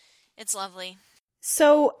 it's lovely.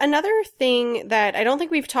 So another thing that I don't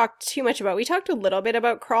think we've talked too much about, we talked a little bit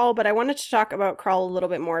about Krall, but I wanted to talk about Krall a little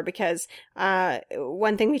bit more because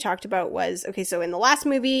one thing we talked about was, okay, so in the last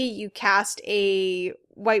movie, you cast a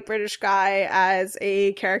white British guy as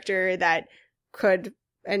a character that could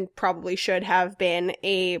and probably should have been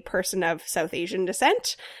a person of South Asian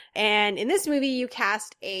descent. And in this movie, you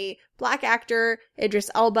cast a black actor,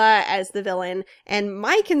 Idris Elba, as the villain. And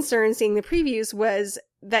my concern seeing the previews was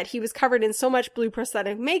that he was covered in so much blue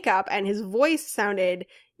prosthetic makeup and his voice sounded,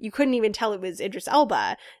 you couldn't even tell it was Idris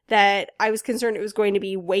Elba, that I was concerned it was going to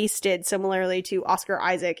be wasted similarly to Oscar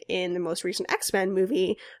Isaac in the most recent X-Men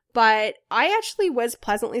movie. But I actually was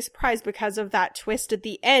pleasantly surprised because of that twist at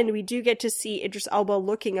the end. We do get to see Idris Elba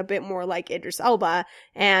looking a bit more like Idris Elba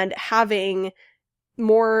and having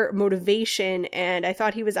more motivation, and I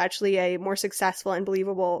thought he was actually a more successful and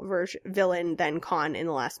believable villain than Khan in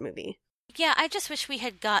the last movie. Yeah, I just wish we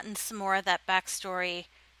had gotten some more of that backstory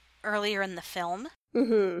earlier in the film.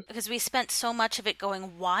 Mm-hmm. Because we spent so much of it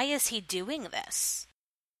going, why is he doing this?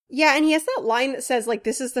 Yeah, and he has that line that says, like,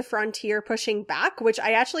 this is the frontier pushing back, which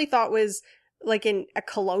I actually thought was like a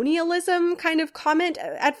colonialism kind of comment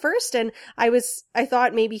at first, and I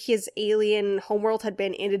thought maybe his alien homeworld had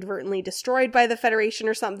been inadvertently destroyed by the Federation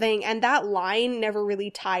or something, and that line never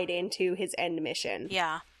really tied into his end mission.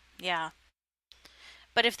 Yeah.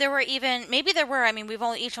 But if there were even, maybe there were, I mean, we've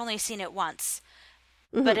each only seen it once,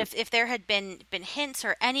 mm-hmm. But if there had been hints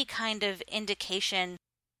or any kind of indication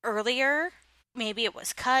earlier, maybe it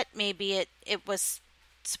was cut, maybe it was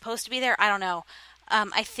supposed to be there, I don't know.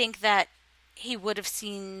 I think that he would have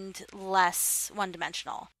seemed less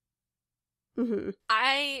one-dimensional. Mm-hmm.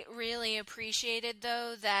 I really appreciated,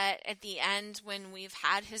 though, that at the end, when we've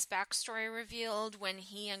had his backstory revealed, when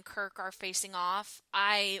he and Kirk are facing off,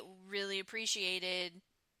 I really appreciated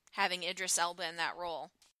having Idris Elba in that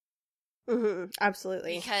role. Mm-hmm.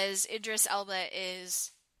 Absolutely. Because Idris Elba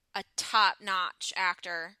is a top-notch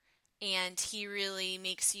actor, and he really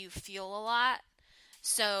makes you feel a lot.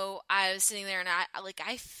 So I was sitting there, and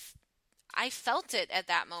I felt it at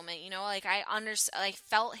that moment, you know, like I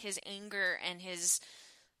felt his anger and his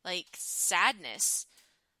like sadness,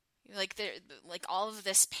 like all of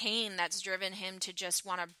this pain that's driven him to just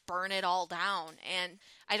want to burn it all down. And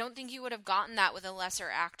I don't think you would have gotten that with a lesser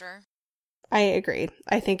actor. I agree.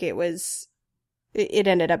 I think it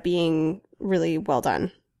ended up being really well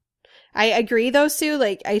done. I agree though, Sue,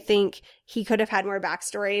 like I think he could have had more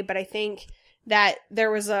backstory, but I think that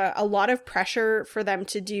there was a lot of pressure for them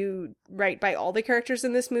to do right by all the characters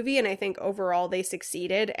in this movie, and I think overall they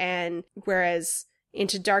succeeded, and whereas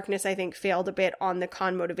Into Darkness, I think, failed a bit on the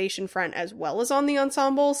Khan motivation front as well as on the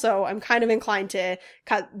ensemble, so I'm kind of inclined to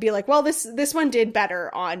be like, well, this one did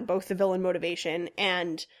better on both the villain motivation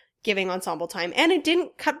and giving ensemble time, and it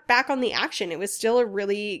didn't cut back on the action. It was still a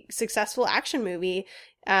really successful action movie.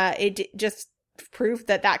 It just proved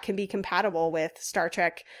that can be compatible with Star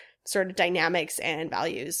Trek sort of dynamics and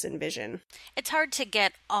values and vision. It's hard to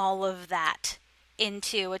get all of that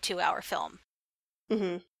into a 2-hour film.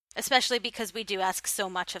 Mm-hmm. Especially because we do ask so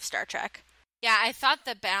much of Star Trek. Yeah, I thought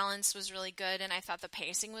the balance was really good, and I thought the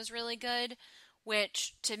pacing was really good,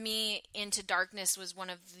 which, to me, Into Darkness was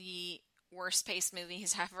one of the worst-paced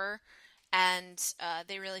movies ever, and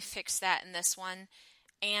they really fixed that in this one.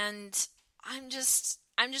 And I'm just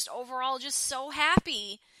overall just so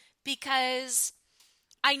happy, because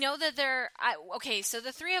I know that so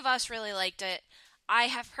the three of us really liked it. I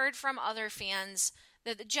have heard from other fans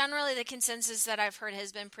that generally the consensus that I've heard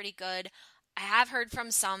has been pretty good. I have heard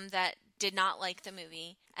from some that did not like the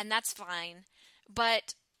movie, and that's fine.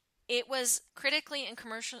 But it was critically and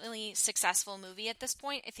commercially successful movie at this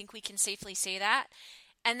point. I think we can safely say that.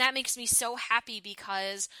 And that makes me so happy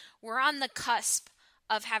because we're on the cusp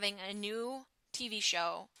of having a new TV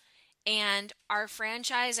show, and our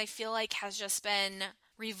franchise, I feel like, has just been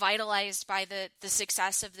revitalized by the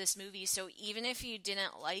success of this movie. So even if you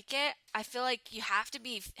didn't like it, I feel like you have to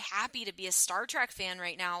be happy to be a Star Trek fan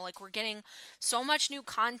right now. Like, we're getting so much new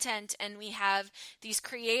content, and we have these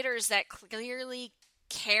creators that clearly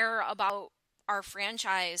care about our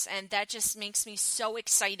franchise, and that just makes me so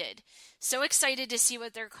excited. So excited to see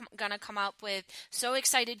what they're gonna come up with. So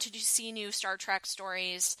excited to see new Star Trek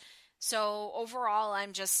stories. So overall,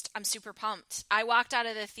 I'm super pumped. I walked out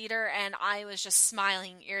of the theater and I was just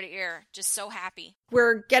smiling ear to ear, just so happy.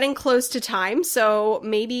 We're getting close to time, so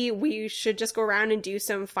maybe we should just go around and do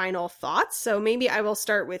some final thoughts. So maybe I will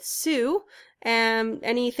start with Sue.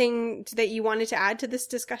 Anything that you wanted to add to this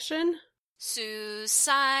discussion? Sue's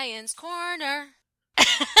Science Corner.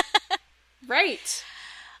 Right.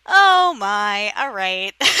 Oh my, all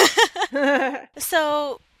right.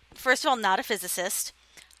 So, first of all, not a physicist.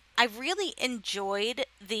 I really enjoyed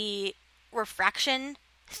the refraction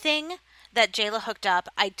thing that Jaylah hooked up.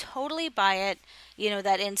 I totally buy it,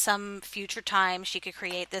 that in some future time she could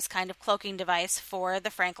create this kind of cloaking device for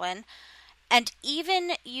the Franklin and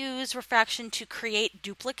even use refraction to create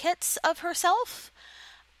duplicates of herself.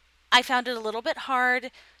 I found it a little bit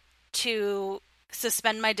hard to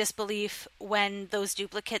suspend my disbelief when those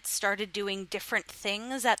duplicates started doing different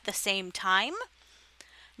things at the same time.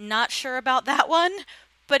 Not sure about that one,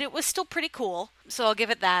 but it was still pretty cool, so I'll give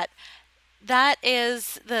it that. That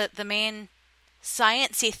is the main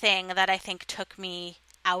science-y thing that I think took me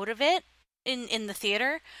out of it in the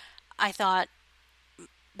theater. I thought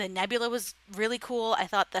the nebula was really cool. I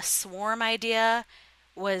thought the swarm idea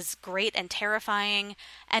was great and terrifying.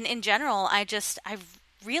 And in general, I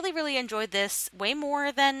really, really enjoyed this way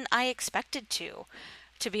more than I expected to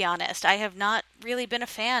be honest. I have not really been a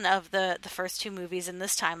fan of the first two movies in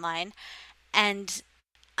this timeline. And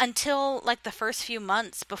until like the first few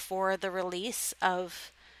months before the release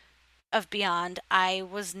of Beyond, I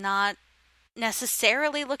was not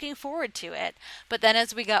necessarily looking forward to it. But then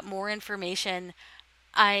as we got more information,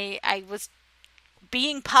 I was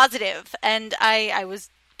being positive, and I was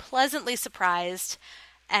pleasantly surprised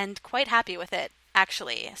and quite happy with it,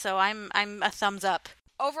 actually. So I'm a thumbs up.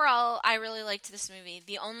 Overall, I really liked this movie.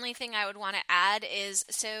 The only thing I would want to add is,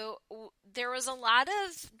 there was a lot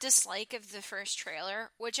of dislike of the first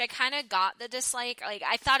trailer, which I kind of got the dislike. Like,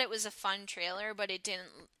 I thought it was a fun trailer, but it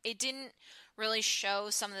didn't really show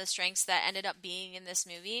some of the strengths that ended up being in this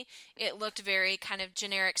movie. It looked very kind of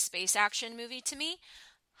generic space action movie to me.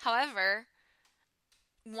 However,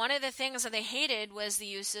 one of the things that they hated was the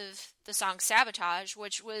use of the song Sabotage,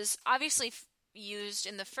 which was obviously used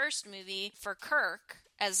in the first movie for Kirk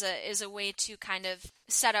as a way to kind of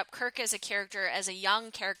set up Kirk as a character, as a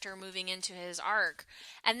young character moving into his arc,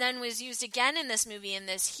 and then was used again in this movie in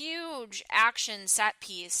this huge action set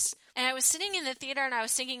piece. And I was sitting in the theater and I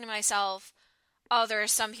was thinking to myself, oh, there are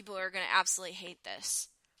some people who are going to absolutely hate this.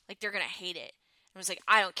 Like, they're going to hate it. And I was like,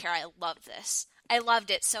 I don't care, I love this. I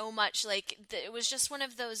loved it so much. Like, it was just one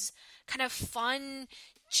of those kind of fun,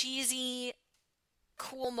 cheesy,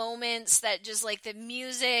 cool moments that just, like, the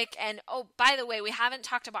music, and oh, by the way, we haven't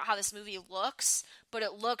talked about how this movie looks, but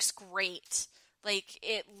it looks great. Like,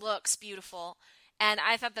 it looks beautiful. And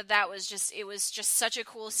I thought that was just such a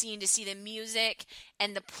cool scene to see the music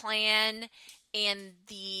and the plan and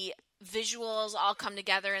the visuals all come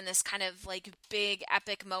together in this kind of, like, big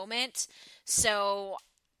epic moment. So,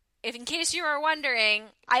 if in case you were wondering,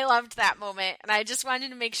 I loved that moment, and I just wanted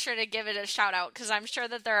to make sure to give it a shout out, because I'm sure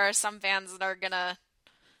that there are some fans that are gonna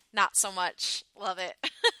not so much love it.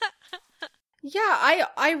 Yeah,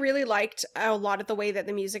 I really liked a lot of the way that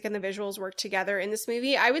the music and the visuals worked together in this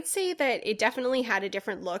movie. I would say that it definitely had a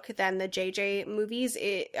different look than the JJ movies.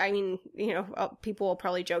 People will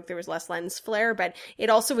probably joke there was less lens flare, but it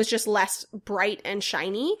also was just less bright and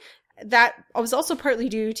shiny. That was also partly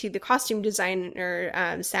due to the costume designer,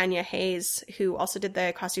 Sanya Hayes, who also did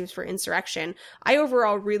the costumes for Insurrection. I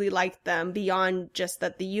overall really liked them beyond just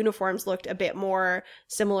that the uniforms looked a bit more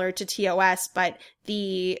similar to TOS, but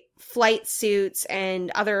the flight suits and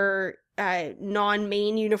other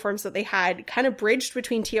non-main uniforms that they had kind of bridged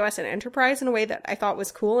between TOS and Enterprise in a way that I thought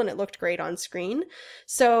was cool, and it looked great on screen.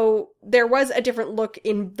 So there was a different look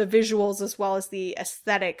in the visuals as well as the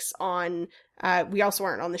aesthetics on we also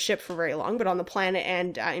weren't on the ship for very long, but on the planet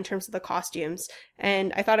and in terms of the costumes.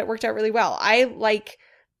 And I thought it worked out really well. I, like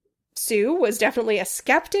Sue, was definitely a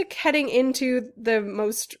skeptic heading into the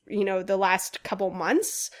last couple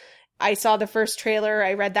months. I saw the first trailer.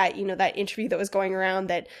 I read that, that interview that was going around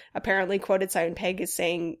that apparently quoted Simon Pegg as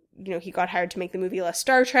saying, he got hired to make the movie less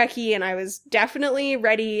Star Trek-y, and I was definitely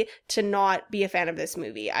ready to not be a fan of this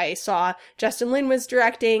movie. I saw Justin Lin was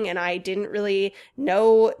directing, and I didn't really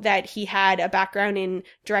know that he had a background in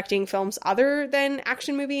directing films other than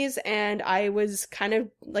action movies, and I was kind of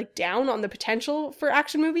like down on the potential for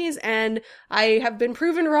action movies, and I have been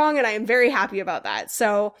proven wrong, and I am very happy about that.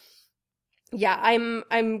 So yeah,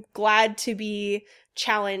 I'm glad to be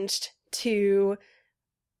challenged to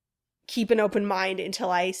keep an open mind until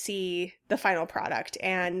I see the final product,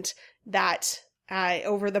 and that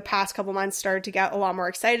over the past couple months started to get a lot more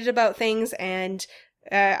excited about things, and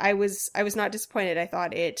I was not disappointed. I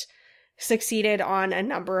thought it succeeded on a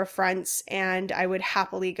number of fronts, and I would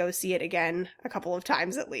happily go see it again a couple of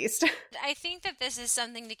times at least. I think that this is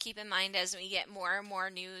something to keep in mind as we get more and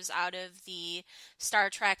more news out of the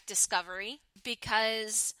Star Trek Discovery,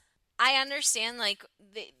 because I understand, like,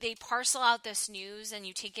 they parcel out this news and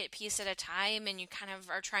you take it piece at a time and you kind of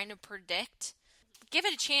are trying to predict. Give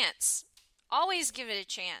it a chance. Always give it a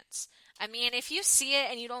chance. I mean, if you see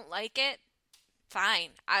it and you don't like it, fine.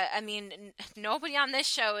 I mean, nobody on this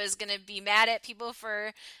show is going to be mad at people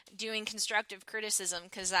for doing constructive criticism,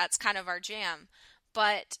 because that's kind of our jam.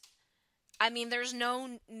 But, I mean, there's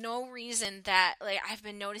no reason that, like, I've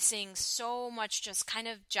been noticing so much just kind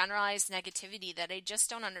of generalized negativity that I just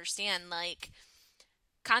don't understand. Like,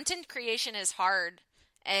 content creation is hard,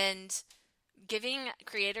 and giving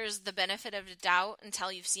creators the benefit of the doubt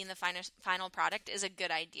until you've seen the final product is a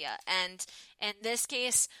good idea. And in this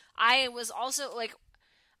case, I was also like,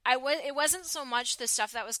 it wasn't so much the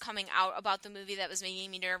stuff that was coming out about the movie that was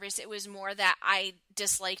making me nervous. It was more that I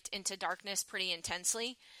disliked Into Darkness pretty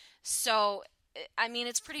intensely. So, I mean,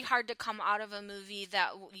 it's pretty hard to come out of a movie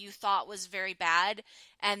that you thought was very bad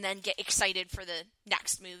and then get excited for the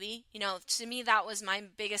next movie. You know, to me, that was my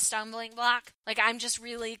biggest stumbling block. Like, I'm just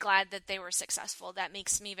really glad that they were successful. That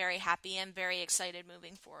makes me very happy and very excited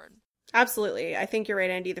moving forward. Absolutely. I think you're right,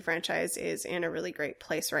 Andy. The franchise is in a really great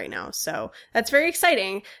place right now. So that's very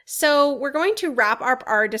exciting. So we're going to wrap up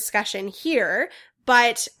our discussion here,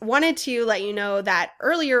 but wanted to let you know that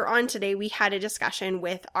earlier on today, we had a discussion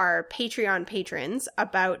with our Patreon patrons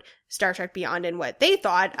about Star Trek Beyond and what they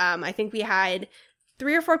thought. I think we had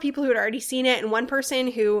 3 or 4 people who had already seen it, and one person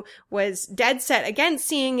who was dead set against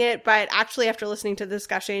seeing it, but actually after listening to the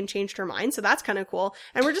discussion changed her mind. So that's kind of cool.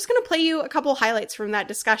 And we're just going to play you a couple highlights from that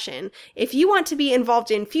discussion. If you want to be involved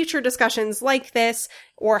in future discussions like this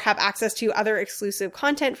or have access to other exclusive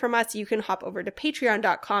content from us, you can hop over to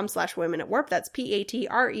patreon.com/womenatwarp. That's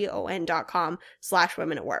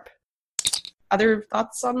patreon.com/womenatwarp. Other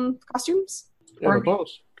thoughts on costumes? Yeah,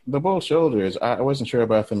 the both shoulders, I wasn't sure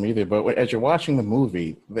about them either, but as you're watching the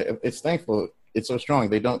movie, it's thankful it's so strong.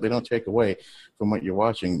 They don't take away from what you're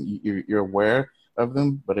watching. You're aware of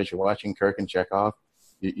them, but as you're watching Kirk and Chekhov,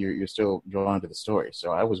 you're still drawn to the story.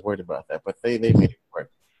 So I was worried about that, but they made it work.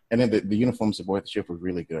 And then the uniforms aboard the ship were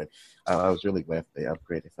really good. I was really glad they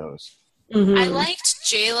upgraded those. Mm-hmm. I liked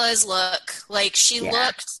Jaylah's look. Like,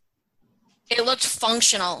 it looked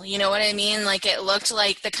functional, you know what I mean? Like, it looked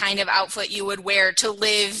like the kind of outfit you would wear to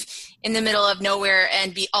live in the middle of nowhere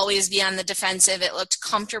and always be on the defensive. It looked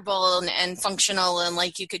comfortable and functional, and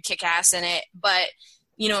like you could kick ass in it. But,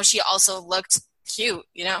 you know, she also looked cute,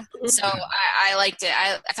 you know? So I liked it.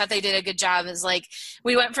 I thought they did a good job. It's like,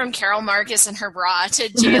 we went from Carol Marcus and her bra to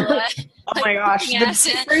Jaylah. Oh my gosh. In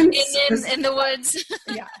the woods.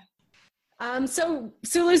 Yeah. So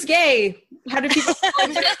Sulu's gay. How did people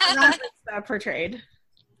portrayed?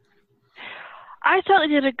 I thought they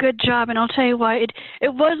did a good job, and I'll tell you why. It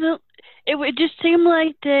just seemed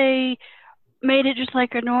like they made it just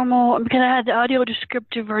like a normal, because I had the audio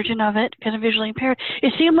descriptive version of it because I'm visually impaired.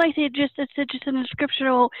 It seemed like it said just in the description,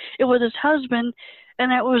 it was his husband,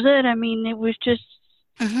 and that was it. I mean, it was just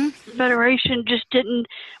Federation just didn't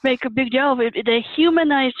make a big deal of it. They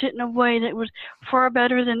humanized it in a way that was far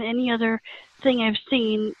better than any other thing I've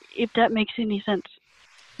seen, if that makes any sense.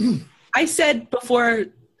 I said before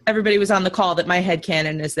everybody was on the call that my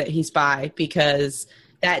headcanon is that he's bi, because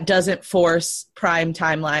that doesn't force Prime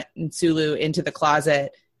Timeline and Sulu into the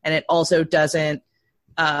closet, and it also doesn't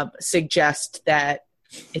suggest that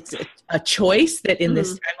it's a choice, that in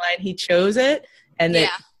this timeline he chose it, and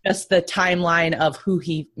that just the timeline of who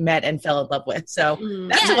he met and fell in love with. So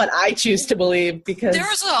that's what I choose to believe, because there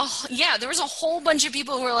was a whole bunch of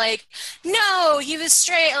people who were like, no, he was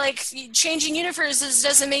straight, like, changing universes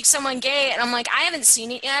doesn't make someone gay. And I'm like, I haven't seen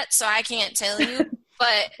it yet, so I can't tell you.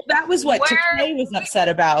 But that was what Takei was upset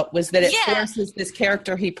about, was that it forces this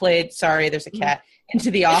character he played, sorry, there's a cat, into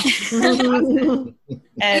the office. And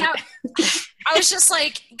I was just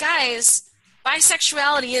like, guys,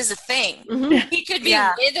 bisexuality is a thing. He could be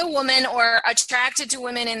with a woman or attracted to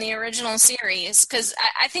women in the original series, because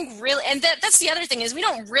I think really, and that's the other thing, is we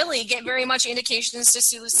don't really get very much indications to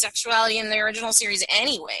Sulu's sexuality in the original series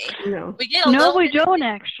anyway. No, we don't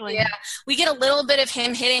actually. Yeah, we get a little bit of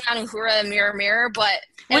him hitting on Uhura Mirror Mirror, but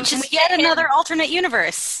which is yet another alternate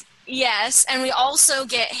universe. Yes, and we also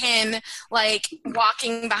get him, like,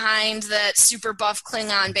 walking behind the super buff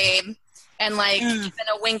Klingon babe. and like even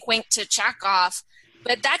a wink wink to Chekhov.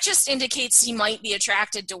 But that just indicates he might be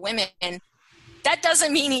attracted to women. That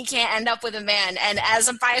doesn't mean he can't end up with a man. And as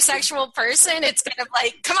a bisexual person, it's kind of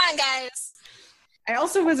like, come on, guys. I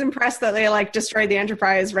also was impressed that they like destroyed the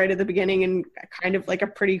Enterprise right at the beginning in kind of like a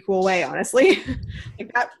pretty cool way, honestly.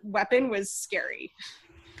 Like that weapon was scary.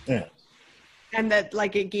 Yeah. And that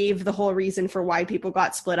like it gave the whole reason for why people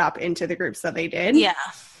got split up into the groups that they did. Yeah.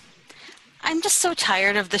 I'm just so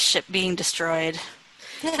tired of the ship being destroyed.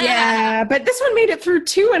 Yeah, but this one made it through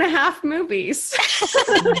 2.5 movies.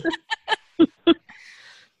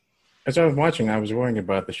 As I was watching, I was worrying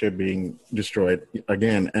about the ship being destroyed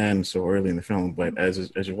again and so early in the film. But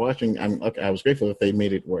as you're watching, I was grateful that they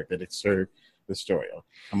made it work, that it served the story.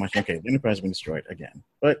 I'm like, okay, the Enterprise has been destroyed again,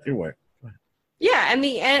 but it worked. Yeah, and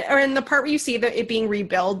in the part where you see it being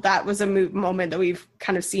rebuilt, that was a moment that we've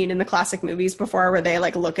kind of seen in the classic movies before, where they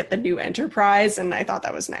like look at the new Enterprise, and I thought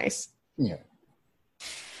that was nice. Yeah.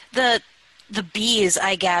 The bees,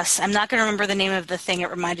 I guess. I'm not going to remember the name of the thing it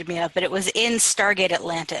reminded me of, but it was in Stargate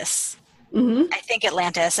Atlantis. Mm-hmm. I think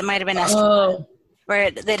Atlantis. It might have been where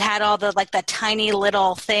it had all the like the tiny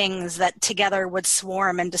little things that together would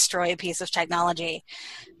swarm and destroy a piece of technology.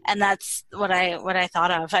 And that's what I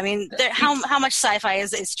thought of. I mean, how much sci-fi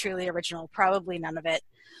is truly original? Probably none of it.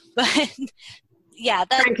 But yeah,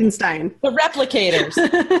 Frankenstein, the replicators.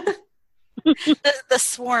 the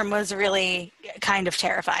swarm was really kind of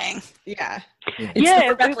terrifying. Yeah.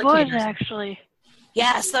 Yeah, it was actually.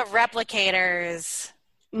 Yes, the replicators.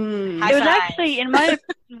 It was actually, in my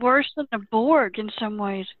opinion, worse than the Borg in some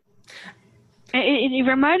ways. It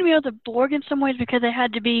reminded me of the Borg in some ways because they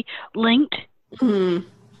had to be linked. Mm-hmm.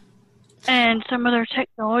 And some of their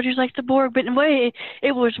technologies like the Borg, but in a way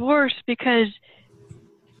it was worse because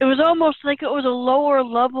it was almost like it was a lower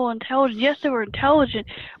level intelligence. Yes, they were intelligent,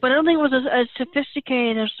 but I don't think it was as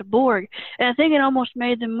sophisticated as the Borg. And I think it almost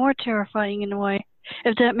made them more terrifying in a way,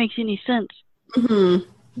 if that makes any sense. Mm-hmm.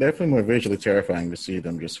 Definitely more visually terrifying to see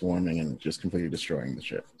them just swarming and just completely destroying the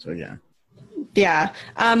ship. So yeah. Yeah.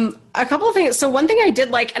 A couple of things. So one thing I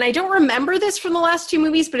did like, and I don't remember this from the last 2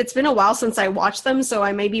 movies, but it's been a while since I watched them, so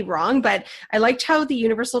I may be wrong, but I liked how the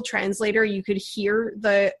Universal Translator, you could hear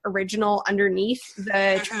the original underneath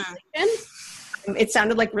the translation. It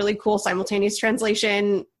sounded like really cool simultaneous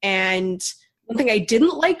translation. And one thing I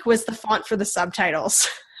didn't like was the font for the subtitles.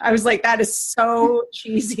 I was like, that is so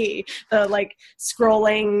cheesy. The like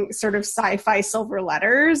scrolling sort of sci-fi silver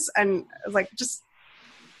letters. And I was like, just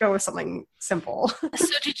go with something simple. So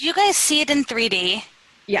did you guys see it in 3D?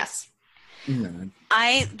 Yes. No.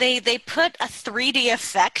 They put a 3D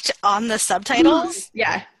effect on the subtitles.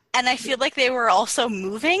 Yeah. And I feel like they were also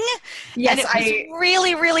moving. Yes, and it was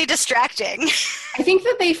really, really distracting. I think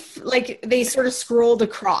that they sort of scrolled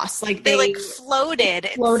across, like they like floated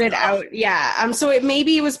out. Yeah. So it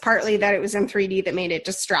was partly that it was in 3D that made it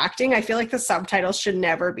distracting. I feel like the subtitles should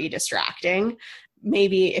never be distracting.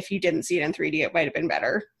 Maybe if you didn't see it in 3D, it might have been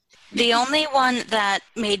better. The only one that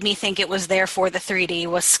made me think it was there for the 3D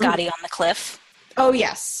was Scotty on the cliff. Oh,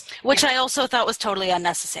 yes. Which I also thought was totally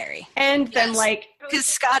unnecessary. And then, because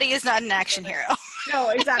Scotty is not an action hero. No,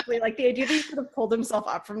 exactly. Like, the idea that he could have pulled himself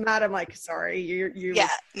up from that, I'm like, sorry, you. Yeah,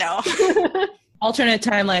 no. Alternate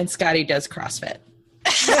timeline, Scotty does CrossFit.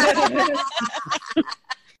 I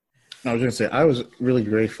was going to say, I was really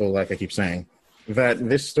grateful, like I keep saying, that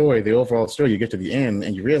this story, the overall story, you get to the end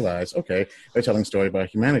and you realize, okay, they're telling a story about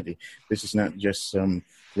humanity. This is not just some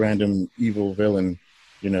random evil villain,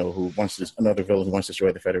 another villain who wants to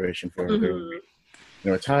destroy the Federation for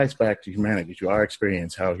it ties back to humanity, to our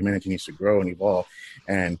experience, how humanity needs to grow and evolve.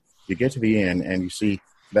 And you get to the end and you see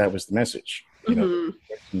that was the message. It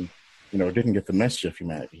didn't get the message of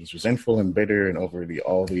humanity. He's resentful and bitter, and over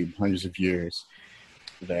all the hundreds of years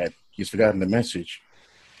that he's forgotten the message,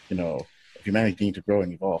 humanity needs to grow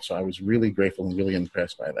and evolve. So I was really grateful and really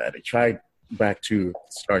impressed by that. It tried back to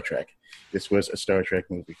Star Trek. This was a Star Trek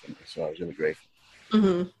movie for me, so I was really grateful.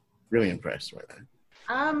 Mm-hmm. Really impressed by that.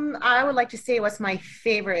 I would like to say it was my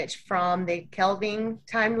favorite from the Kelvin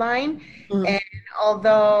timeline. Mm-hmm. And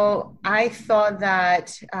although I thought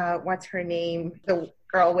that, what's her name? The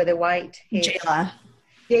girl with the white hair. Jaylah.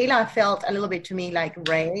 Jaylah felt a little bit to me like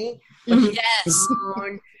Ray. Mm-hmm. Yes.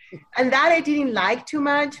 And that I didn't like too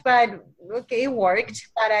much, but okay, it worked.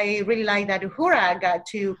 But I really like that Uhura got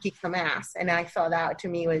to kick some ass. And I thought that to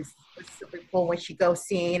me was super cool when she goes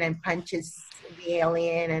in and punches the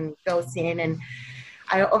alien and goes in. And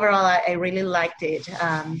overall, I really liked it.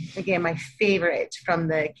 Again, my favorite from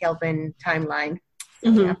the Kelvin timeline.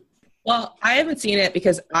 Mm-hmm. Yeah. Well, I haven't seen it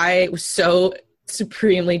because I was so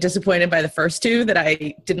supremely disappointed by the first two that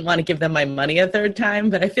I didn't want to give them my money a third time,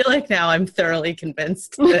 but I feel like now I'm thoroughly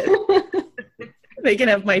convinced that they can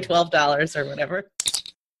have my $12 or whatever.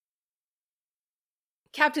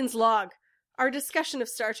 Captain's Log. Our discussion of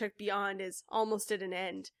Star Trek Beyond is almost at an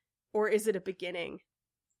end. Or is it a beginning?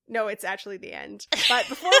 No, it's actually the end. But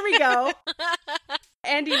before we go,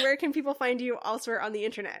 Andy, where can people find you elsewhere on the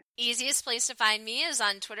internet? Easiest place to find me is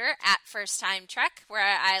on Twitter at FirstTimeTrek, where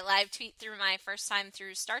I live tweet through my first time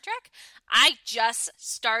through Star Trek. I just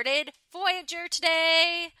started Voyager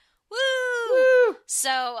today. Woo! Woo!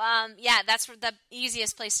 So, that's the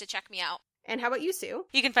easiest place to check me out. And how about you, Sue?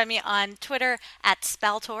 You can find me on Twitter at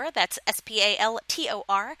Spaltor, that's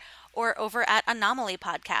Spaltor, or over at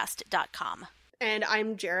anomalypodcast.com. And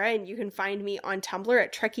I'm Jara, and you can find me on Tumblr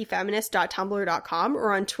at trekkiefeminist.tumblr.com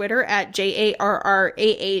or on Twitter at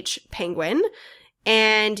JARRAHpenguin.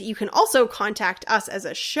 And you can also contact us as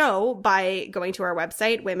a show by going to our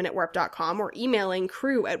website, womenatwarp.com, or emailing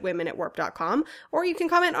crew@womenatwarp.com, or you can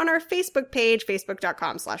comment on our Facebook page,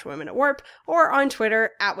 facebook.com/womenatwarp, or on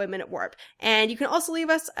Twitter @womenatwarp. And you can also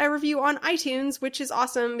leave us a review on iTunes, which is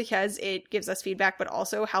awesome because it gives us feedback, but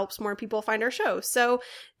also helps more people find our show. So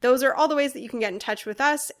those are all the ways that you can get in touch with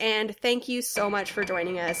us, and thank you so much for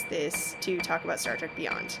joining us to talk about Star Trek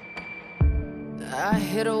Beyond. I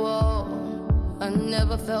hit a wall. I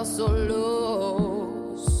never felt so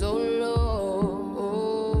low,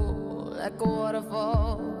 like a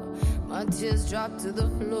waterfall. My tears dropped to the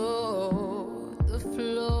floor,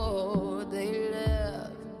 they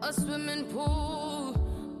left a swimming pool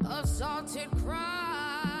of salted cries.